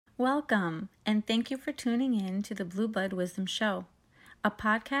Welcome, and thank you for tuning in to the Blue Bud Wisdom Show, a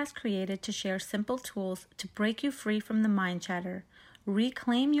podcast created to share simple tools to break you free from the mind chatter,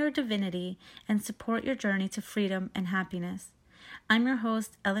 reclaim your divinity, and support your journey to freedom and happiness. I'm your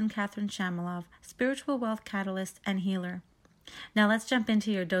host, Ellen Catherine Shamalov, spiritual wealth catalyst and healer. Now let's jump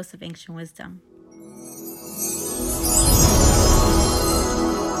into your dose of ancient wisdom.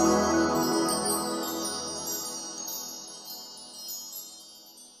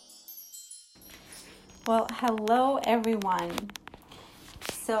 Well, hello everyone.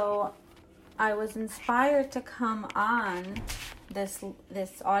 So I was inspired to come on this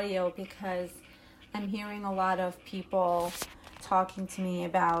audio because I'm hearing a lot of people talking to me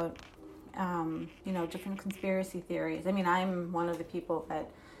about different conspiracy theories. I mean, I'm one of the people that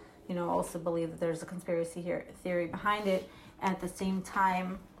also believe that there's a conspiracy theory behind it. At the same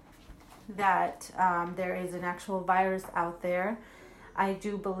time that there is an actual virus out there, I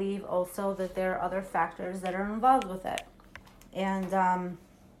do believe also that there are other factors that are involved with it. And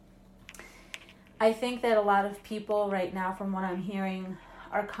I think that a lot of people right now, from what I'm hearing,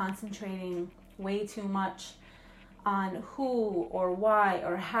 are concentrating way too much on who or why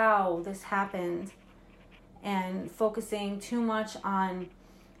or how this happened, and focusing too much on,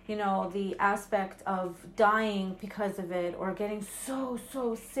 the aspect of dying because of it, or getting so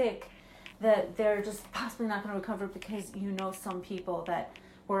sick that they're just possibly not going to recover because some people that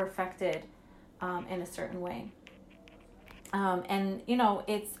were affected in a certain way.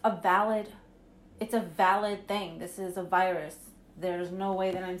 It's a valid thing. This is a virus. There's no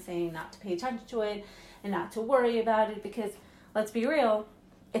way that I'm saying not to pay attention to it and not to worry about it, because let's be real,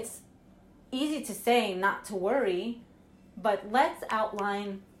 it's easy to say not to worry, but let's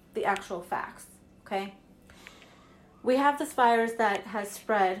outline the actual facts, okay? We have this virus that has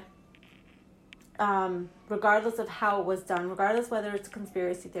spread, regardless of how it was done, regardless whether it's a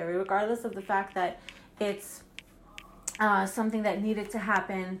conspiracy theory, regardless of the fact that it's something that needed to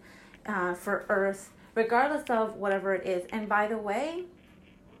happen for Earth, regardless of whatever it is. And by the way,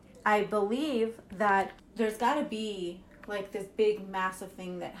 I believe that there's got to be like this big, massive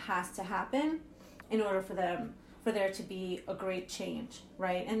thing that has to happen in order for there to be a great change,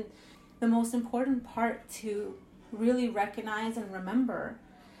 right? And the most important part to really recognize and remember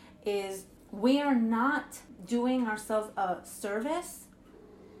is we are not doing ourselves a service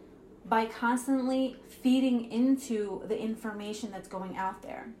by constantly feeding into the information that's going out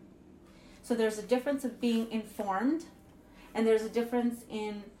there. So there's a difference of being informed, and there's a difference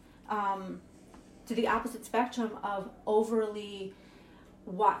in to the opposite spectrum of overly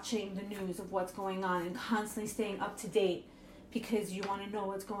watching the news of what's going on and constantly staying up to date because you want to know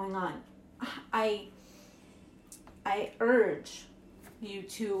what's going on. I urge you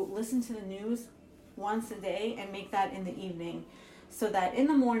to listen to the news once a day and make that in the evening, so that in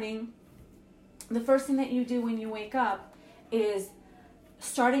the morning, the first thing that you do when you wake up is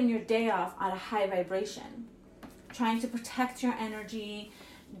starting your day off at a high vibration, trying to protect your energy,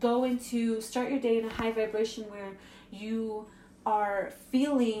 start your day in a high vibration where you are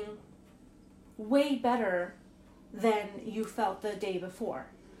feeling way better than you felt the day before.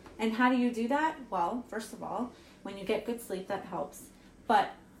 And how do you do that? Well, first of all, when you get good sleep, that helps.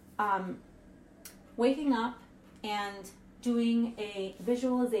 But waking up and doing a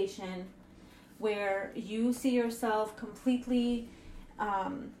visualization where you see yourself completely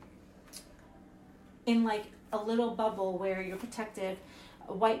in like a little bubble where you're protected,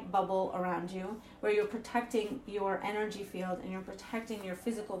 a white bubble around you, where you're protecting your energy field and you're protecting your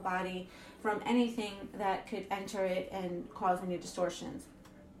physical body from anything that could enter it and cause any distortions.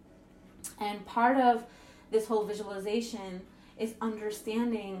 And part of this whole visualization is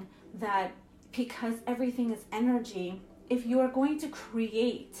understanding that because everything is energy, if you are going to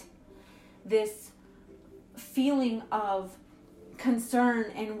create this feeling of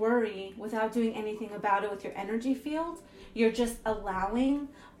concern and worry without doing anything about it with your energy field, you're just allowing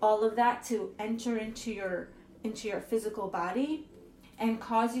all of that to enter into your physical body and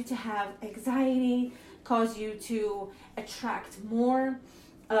cause you to have anxiety, cause you to attract more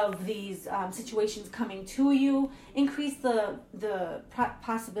of these situations coming to you, increase the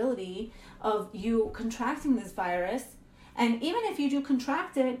possibility of you contracting this virus. And even if you do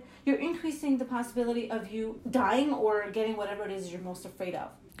contract it, you're increasing the possibility of you dying or getting whatever it is you're most afraid of.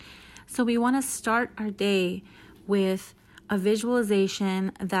 So we want to start our day with a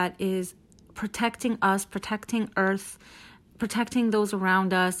visualization that is protecting us, protecting Earth, protecting those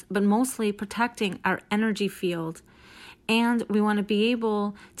around us, but mostly protecting our energy field. And we want to be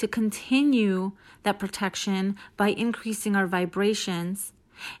able to continue that protection by increasing our vibrations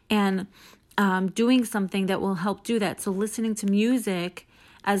and doing something that will help do that. So listening to music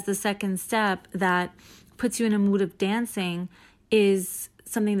as the second step that puts you in a mood of dancing is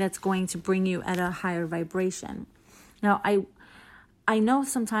something that's going to bring you at a higher vibration. Now, I know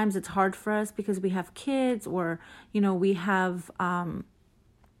sometimes it's hard for us because we have kids, or, we have,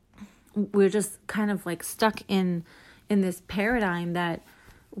 we're just kind of like stuck in this paradigm that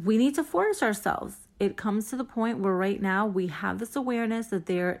we need to force ourselves. It comes to the point where right now we have this awareness that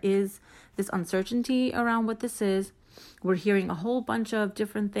there is this uncertainty around what this is. We're hearing a whole bunch of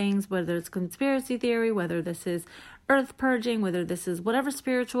different things, whether it's conspiracy theory, whether this is earth purging, whether this is whatever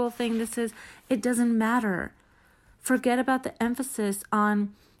spiritual thing this is. It doesn't matter. Forget about the emphasis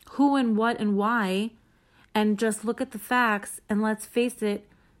on who and what and why, and just look at the facts and let's face it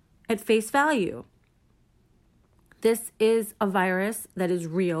at face value. This is a virus that is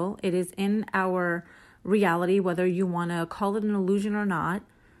real. It is in our reality, whether you want to call it an illusion or not.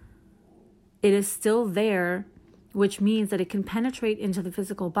 It is still there, which means that it can penetrate into the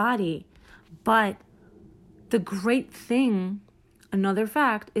physical body. But the great thing, another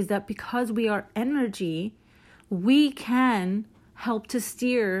fact, is that because we are energy, we can help to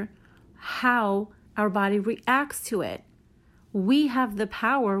steer how our body reacts to it. We have the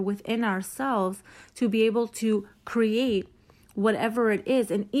power within ourselves to be able to create whatever it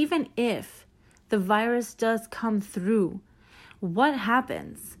is. And even if the virus does come through, what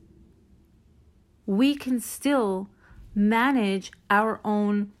happens? We can still manage our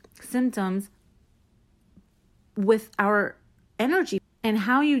own symptoms with our energy. And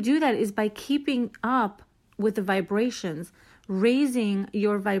how you do that is by keeping up with the vibrations, raising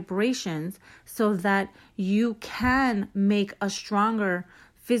your vibrations so that you can make a stronger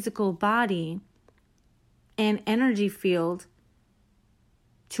physical body and energy field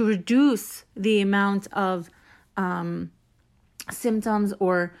to reduce the amount of symptoms,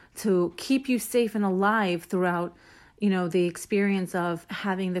 or to keep you safe and alive throughout, the experience of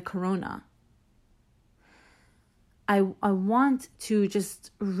having the corona. I want to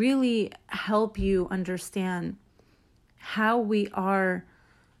just really help you understand how we are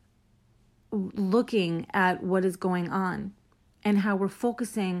looking at what is going on and how we're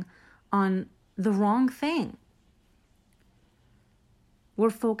focusing on the wrong thing. We're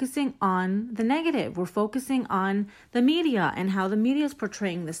focusing on the negative. We're focusing on the media and how the media is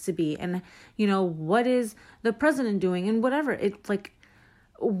portraying this to be, and what is the president doing and whatever. It's like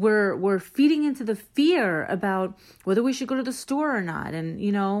we're feeding into the fear about whether we should go to the store or not,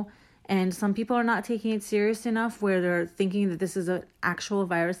 and some people are not taking it serious enough where they're thinking that this is an actual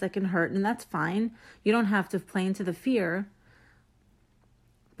virus that can hurt, and that's fine. You don't have to play into the fear,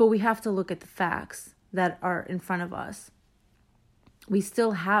 but we have to look at the facts that are in front of us. We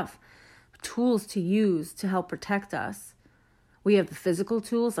still have tools to use to help protect us. We have the physical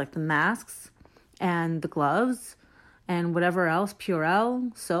tools like the masks and the gloves and whatever else,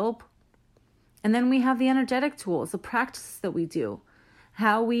 Purell, soap. And then we have the energetic tools, the practices that we do,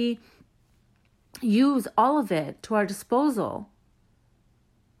 how we use all of it to our disposal.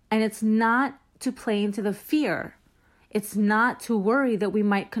 And it's not to play into the fear. It's not to worry that we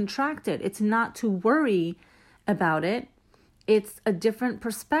might contract it. It's not to worry about it. It's a different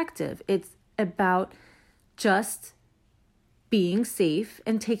perspective. It's about just being safe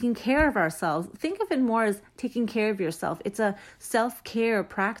and taking care of ourselves. Think of it more as taking care of yourself. It's a self-care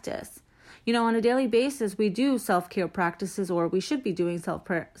practice. On a daily basis, we do self-care practices, or we should be doing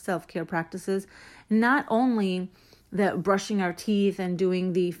self-care practices, not only the brushing our teeth and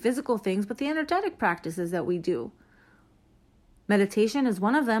doing the physical things, but the energetic practices that we do. Meditation is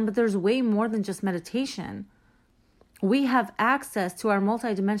one of them, but there's way more than just meditation. We have access to our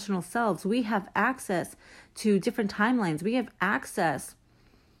multidimensional selves. We have access to different timelines. We have access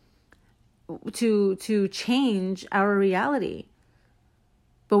to change our reality.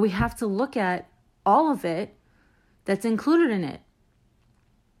 But we have to look at all of it that's included in it.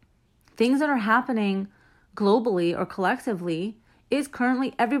 Things that are happening globally or collectively is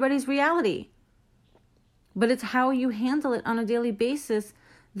currently everybody's reality. But it's how you handle it on a daily basis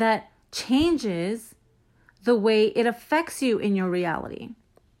that changes the way it affects you in your reality.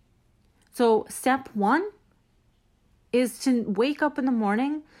 So step 1 is to wake up in the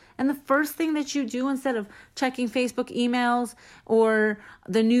morning, and the first thing that you do, instead of checking Facebook emails or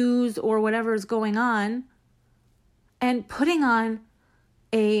the news or whatever is going on, and putting on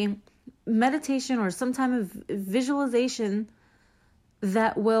a meditation or some type of visualization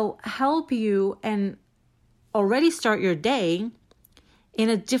that will help you and already start your day in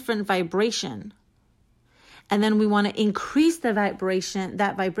a different vibration. And then we want to increase that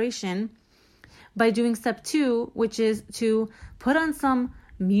vibration by doing step 2, which is to put on some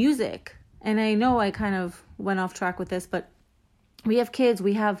music. And I know I kind of went off track with this, but We have kids,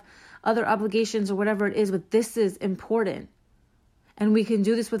 we have other obligations or whatever it is, but this is important. And we can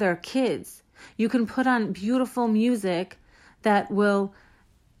do this with our kids. You can put on beautiful music that will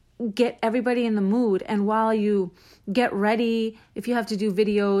get everybody in the mood. And while you get ready, if you have to do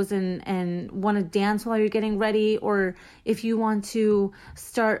videos and want to dance while you're getting ready, or if you want to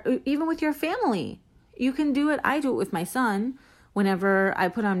start, even with your family, you can do it. I do it with my son. Whenever I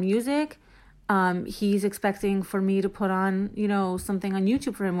put on music, he's expecting for me to put on, something on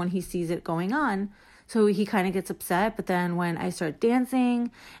YouTube for him when he sees it going on. So he kind of gets upset. But then when I start dancing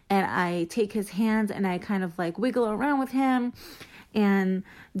and I take his hands and I kind of like wiggle around with him and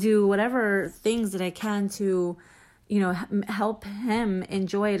do whatever things that I can to, help him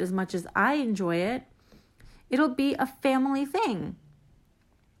enjoy it as much as I enjoy it, it'll be a family thing.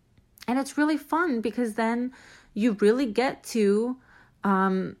 And it's really fun because then you really get to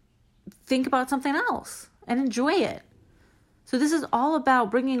think about something else and enjoy it. So this is all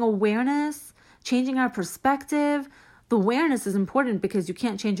about bringing awareness, changing our perspective. The awareness is important because you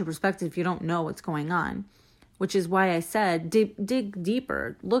can't change your perspective if you don't know what's going on. Which is why I said, dig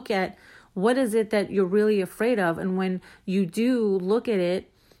deeper. Look at what is it that you're really afraid of. And when you do look at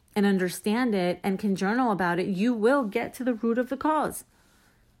it and understand it and can journal about it, you will get to the root of the cause.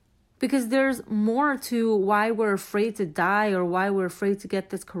 Because there's more to why we're afraid to die or why we're afraid to get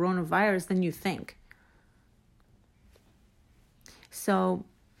this coronavirus than you think. So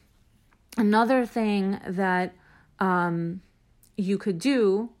another thing that you could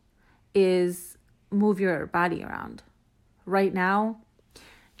do is move your body around. Right now,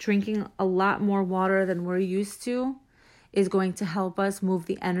 drinking a lot more water than we're used to is going to help us move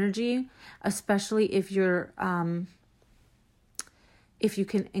the energy, especially if you're if you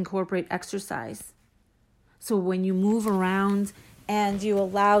can incorporate exercise. So when you move around and you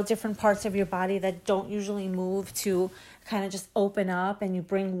allow different parts of your body that don't usually move to kind of just open up, and you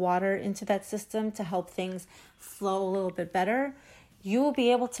bring water into that system to help things flow a little bit better, you will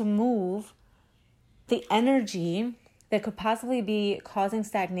be able to move the energy that could possibly be causing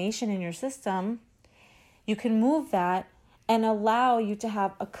stagnation in your system. You can move that and allow you to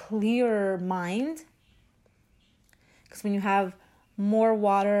have a clearer mind. Because when you have more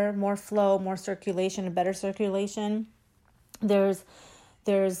water, more flow, more circulation, a better circulation, there's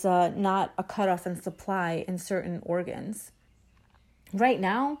not a cutoff in supply in certain organs. Right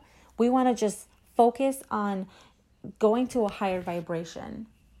now, we want to just focus on going to a higher vibration,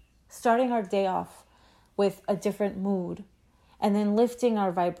 starting our day off with a different mood, and then lifting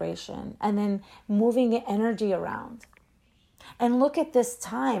our vibration, and then moving the energy around. And look at this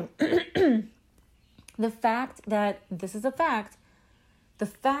time. The fact that, this is a fact, the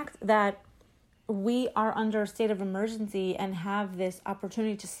fact that we are under a state of emergency and have this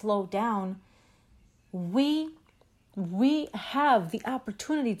opportunity to slow down, we have the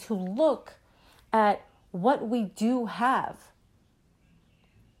opportunity to look at what we do have.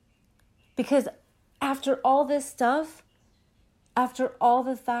 Because after all this stuff, after all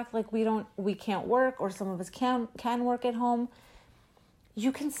the fact like we can't work, or some of us can work at home,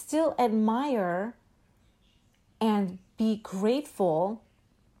 you can still admire and be grateful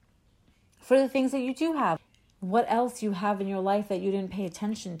for the things that you do have. What else you have in your life that you didn't pay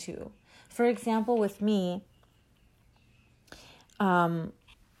attention to? For example, with me,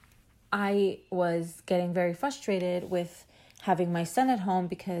 I was getting very frustrated with having my son at home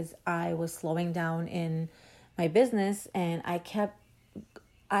because I was slowing down in my business, and I caught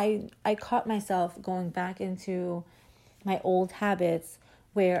myself going back into my old habits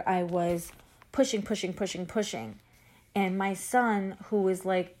where I was pushing. And my son, who is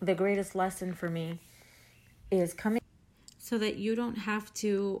like the greatest lesson for me, is coming so that you don't have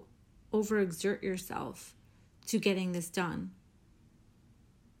to overexert yourself to getting this done.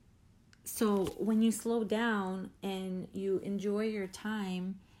 So when you slow down and you enjoy your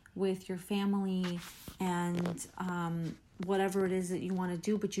time with your family and whatever it is that you want to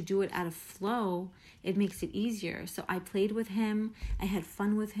do, but you do it out of flow, it makes it easier. So I played with him. I had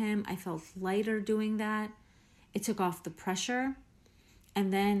fun with him. I felt lighter doing that. It took off the pressure.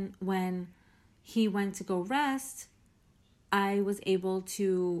 And then when he went to go rest, I was able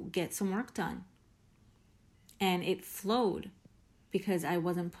to get some work done. And it flowed because I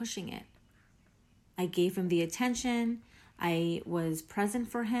wasn't pushing it. I gave him the attention. I was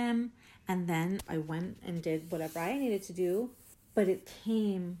present for him. And then I went and did whatever I needed to do. But it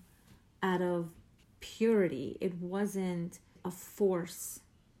came out of purity. It wasn't a force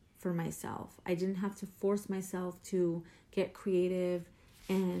for myself. I didn't have to force myself to get creative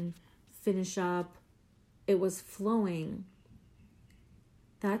and finish up. It was flowing.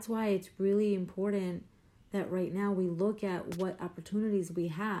 That's why it's really important that right now we look at what opportunities we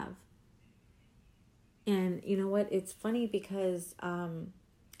have. And you know what? It's funny because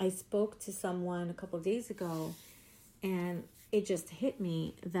I spoke to someone a couple of days ago, and it just hit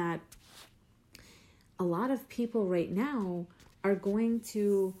me that a lot of people right now are going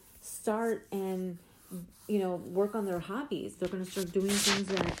to start and, work on their hobbies. They're going to start doing things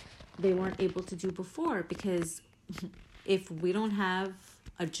that they weren't able to do before, because if we don't have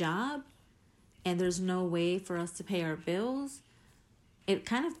a job and there's no way for us to pay our bills, it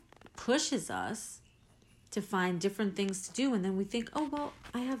kind of pushes us to find different things to do. And then we think, oh, well,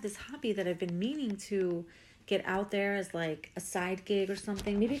 I have this hobby that I've been meaning to get out there as like a side gig or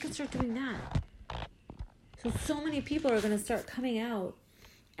something. Maybe I can start doing that. So many people are going to start coming out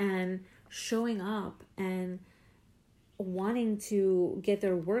and showing up and wanting to get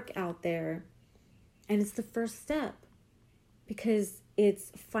their work out there. And it's the first step, because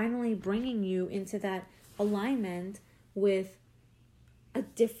it's finally bringing you into that alignment with a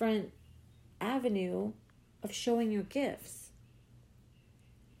different avenue of showing your gifts.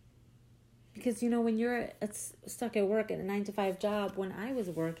 Because, when you're stuck at work at a 9-to-5 job, when I was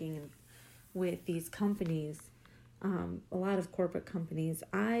working with these companies, a lot of corporate companies,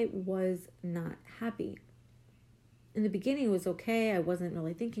 I was not happy. In the beginning, it was okay. I wasn't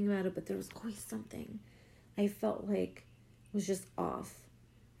really thinking about it, but there was always something I felt like was just off.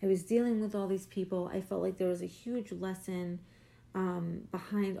 I was dealing with all these people. I felt like there was a huge lesson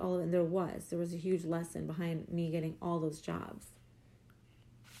behind all of it. And there was a huge lesson behind me getting all those jobs.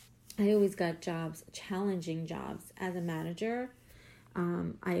 I always got jobs, challenging jobs as a manager.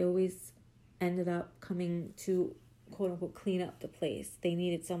 I always ended up coming to, quote unquote, clean up the place. They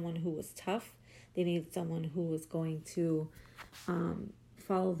needed someone who was tough. They needed someone who was going to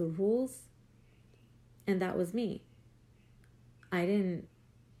follow the rules. And that was me. I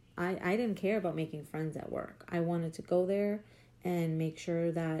didn't care about making friends at work. I wanted to go there and make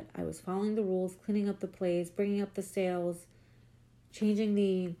sure that I was following the rules, cleaning up the place, bringing up the sales, changing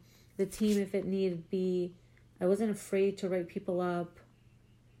the team if it needed be. I wasn't afraid to write people up.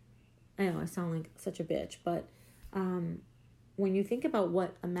 I know I sound like such a bitch, but when you think about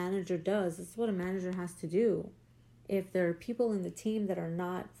what a manager does, this is what a manager has to do. If there are people in the team that are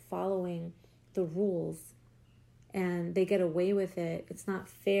not following the rules and they get away with it, it's not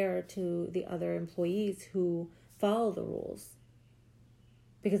fair to the other employees who follow the rules,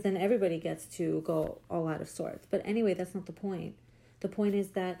 because then everybody gets to go all out of sorts. But anyway, that's not the point. The point is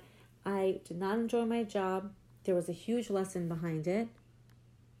that I did not enjoy my job. There was a huge lesson behind it.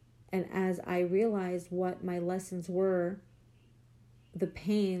 And as I realized what my lessons were, the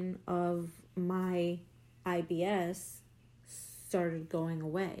pain of my IBS started going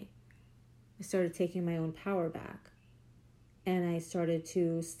away. I started taking my own power back. And I started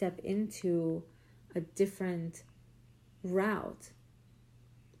to step into a different route.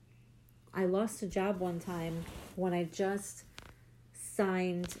 I lost a job one time when I just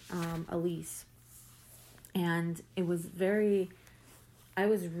signed a lease. And I was really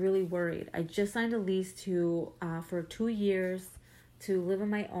worried. I just signed a lease for 2 years to live on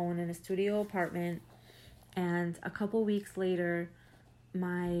my own in a studio apartment. And a couple weeks later,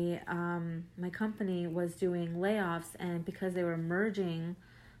 my company was doing layoffs, and because they were merging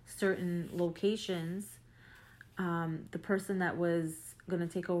certain locations, the person that was going to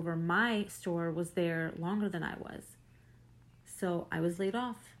take over my store was there longer than I was. So I was laid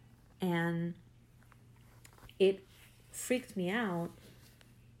off, and it freaked me out.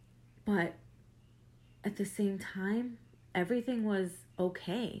 But at the same time, everything was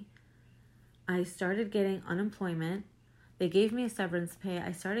okay. I started getting unemployment. They gave me a severance pay.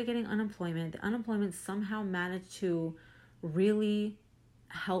 I started getting unemployment. The unemployment somehow managed to really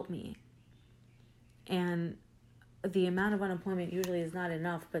help me. And the amount of unemployment usually is not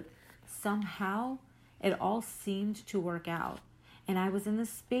enough, but somehow it all seemed to work out. And I was in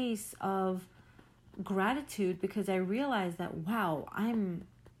this space of gratitude because I realized that, wow, I'm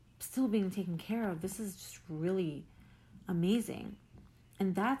still being taken care of. This is just really amazing.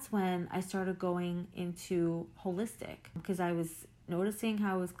 And that's when I started going into holistic, because I was noticing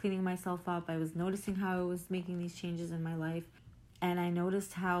how I was cleaning myself up. I was noticing how I was making these changes in my life. And I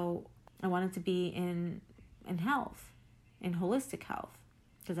noticed how I wanted to be in health, in holistic health,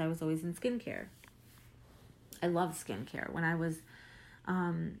 because I was always in skincare. I loved skincare. When I was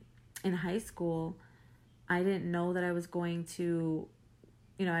in high school, I didn't know that I was going to,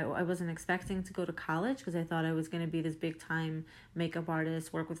 I wasn't expecting to go to college, because I thought I was going to be this big time makeup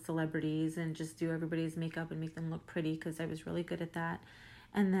artist, work with celebrities and just do everybody's makeup and make them look pretty, because I was really good at that.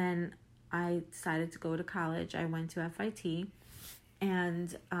 And then I decided to go to college. I went to FIT,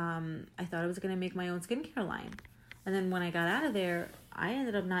 And I thought I was going to make my own skincare line. And then when I got out of there, I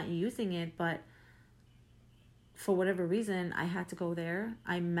ended up not using it, but for whatever reason, I had to go there.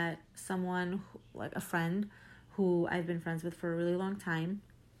 I met someone, like a friend, who I've been friends with for a really long time.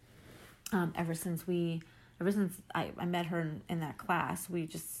 Ever since I met her in that class, we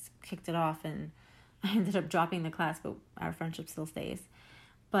just kicked it off, and I ended up dropping the class, but our friendship still stays.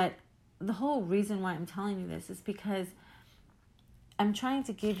 But the whole reason why I'm telling you this is because I'm trying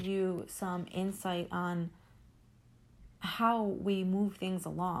to give you some insight on how we move things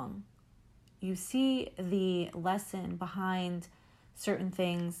along. You see the lesson behind certain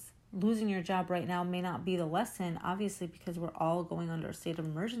things. Losing your job right now may not be the lesson, obviously, because we're all going under a state of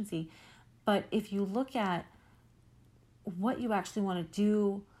emergency. But if you look at what you actually want to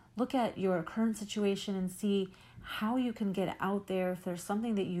do, look at your current situation and see how you can get out there. If there's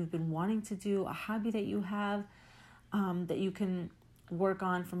something that you've been wanting to do, a hobby that you have, that you can work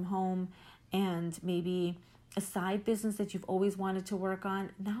on from home, and maybe a side business that you've always wanted to work on,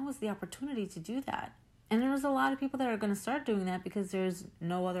 now is the opportunity to do that. And there's a lot of people that are going to start doing that because there's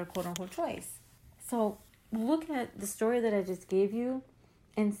no other quote-unquote choice. So look at the story that I just gave you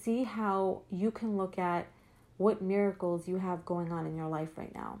and see how you can look at what miracles you have going on in your life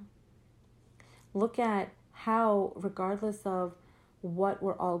right now. Look at how, regardless of what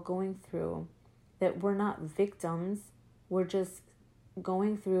we're all going through, that we're not victims. We're just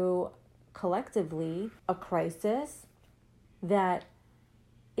going through collectively a crisis that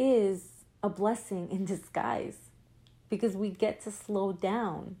is a blessing in disguise, because we get to slow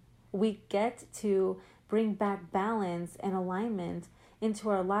down. We get to bring back balance and alignment into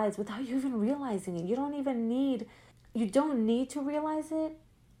our lives without you even realizing it. You don't need to realize it,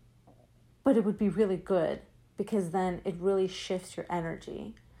 but it would be really good, because then it really shifts your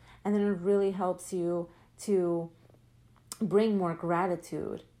energy, and then it really helps you to bring more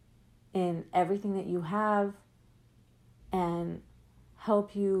gratitude in everything that you have, and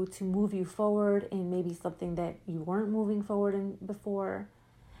help you to move you forward in maybe something that you weren't moving forward in before.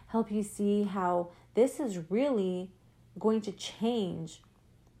 Help you see how this is really going to change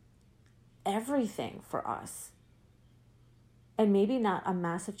everything for us. And maybe not a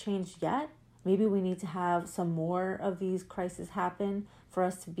massive change yet. Maybe we need to have some more of these crises happen for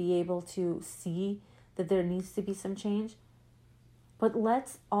us to be able to see that there needs to be some change. But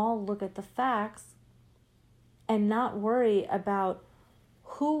let's all look at the facts and not worry about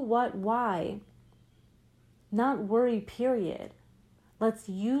who, what, why. Not worry, period. Let's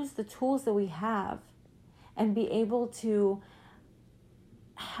use the tools that we have and be able to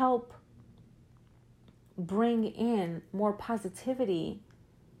help bring in more positivity,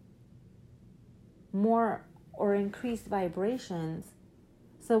 more or increased vibrations,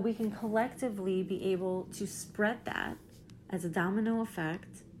 so we can collectively be able to spread that as a domino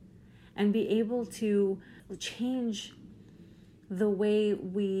effect and be able to change the way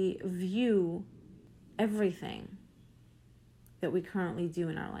we view everything that we currently do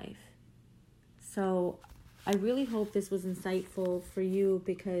in our life. So I really hope this was insightful for you,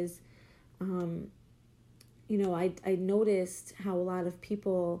 because I noticed how a lot of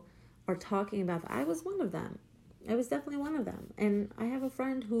people are talking about that. I was one of them. I was definitely one of them. And I have a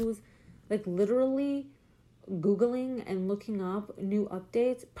friend who's like literally Googling and looking up new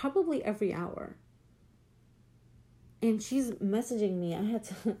updates probably every hour. And she's messaging me. I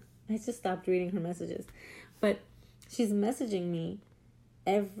just stopped reading her messages. But she's messaging me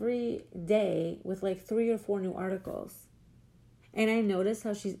every day with like 3 or 4 new articles. And I noticed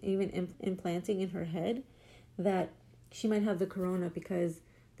how she's even implanting in her head that she might have the corona because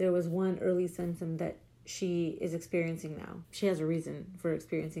there was one early symptom that she is experiencing now. She has a reason for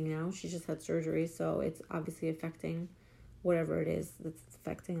experiencing now. She just had surgery, so it's obviously affecting whatever it is that's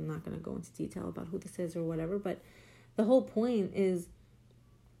affecting. I'm not going to go into detail about who this is or whatever, but the whole point is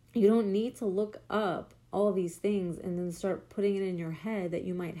you don't need to look up all these things and then start putting it in your head that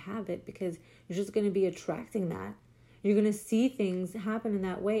you might have it, because you're just going to be attracting that. You're going to see things happen in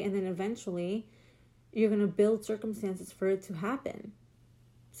that way, and then eventually you're going to build circumstances for it to happen.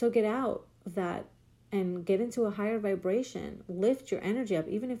 So get out of that and get into a higher vibration. Lift your energy up.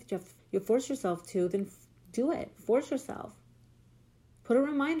 Even if you force yourself to, then do it. Force yourself. Put a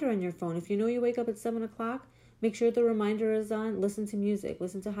reminder on your phone. If you know you wake up at 7 o'clock, make sure the reminder is on. Listen to music.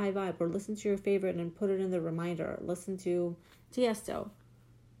 Listen to High Vibe. Or listen to your favorite and put it in the reminder. Listen to Tiesto.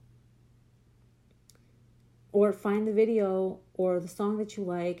 Or find the video or the song that you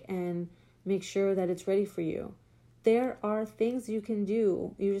like and make sure that it's ready for you. There are things you can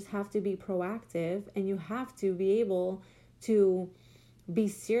do. You just have to be proactive, and you have to be able to be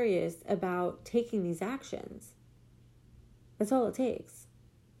serious about taking these actions. That's all it takes.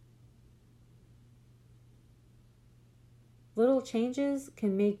 Little changes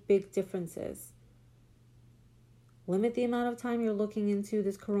can make big differences. Limit the amount of time you're looking into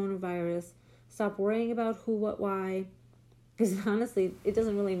this coronavirus. Stop worrying about who, what, why. Because honestly, it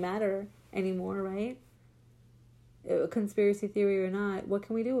doesn't really matter anymore, right? Conspiracy theory or not, what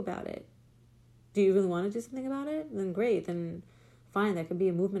can we do about it? Do you really want to do something about it? Then great, then fine, that could be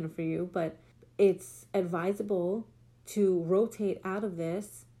a movement for you. But it's advisable to rotate out of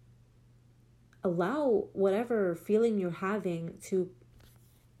this. Allow whatever feeling you're having to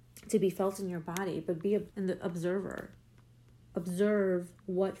be felt in your body, but be an observer. Observe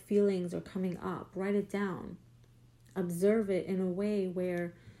what feelings are coming up. Write it down. Observe it in a way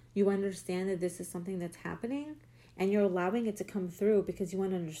where you understand that this is something that's happening and you're allowing it to come through because you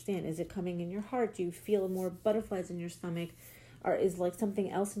want to understand. Is it coming in your heart? Do you feel more butterflies in your stomach? Or is like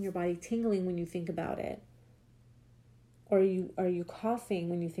something else in your body tingling when you think about it? Or are you coughing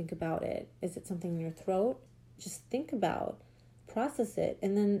when you think about it? Is it something in your throat? Just think about, process it.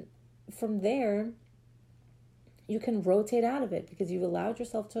 And then from there, you can rotate out of it because you've allowed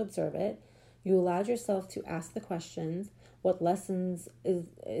yourself to observe it. You allowed yourself to ask the questions. What lessons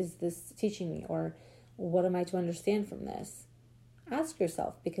is this teaching me? Or what am I to understand from this? Ask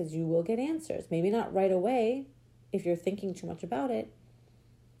yourself, because you will get answers. Maybe not right away if you're thinking too much about it.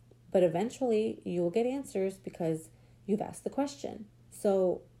 But eventually you will get answers because you've asked the question.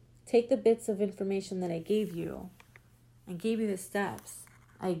 So take the bits of information that I gave you. I gave you the steps.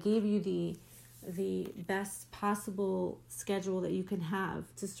 I gave you the best possible schedule that you can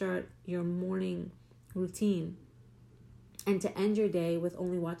have to start your morning routine and to end your day with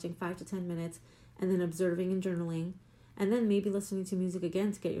only watching 5 to 10 minutes and then observing and journaling and then maybe listening to music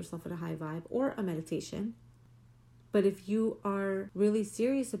again to get yourself at a high vibe or a meditation. But if you are really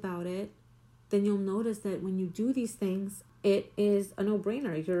serious about it, then you'll notice that when you do these things, it is a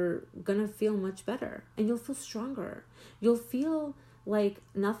no-brainer. You're going to feel much better and you'll feel stronger. You'll feel like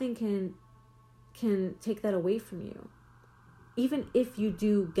nothing can take that away from you, even if you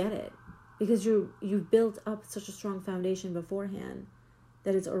do get it, because you've built up such a strong foundation beforehand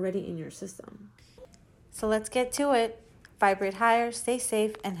that it's already in your system. So let's get to it. Vibrate higher, stay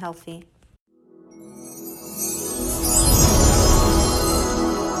safe and healthy.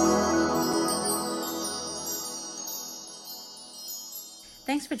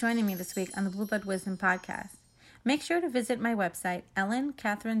 Thanks for joining me this week on the Blueblood Wisdom Podcast. Make sure to visit my website,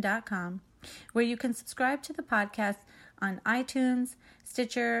 ellencatherine.com, where you can subscribe to the podcast on iTunes,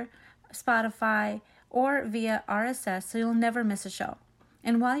 Stitcher, Spotify, or via RSS so you'll never miss a show.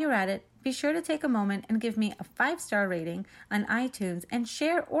 And while you're at it, be sure to take a moment and give me a 5-star rating on iTunes and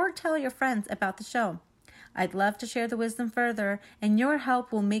share or tell your friends about the show. I'd love to share the wisdom further, and your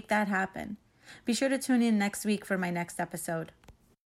help will make that happen. Be sure to tune in next week for my next episode.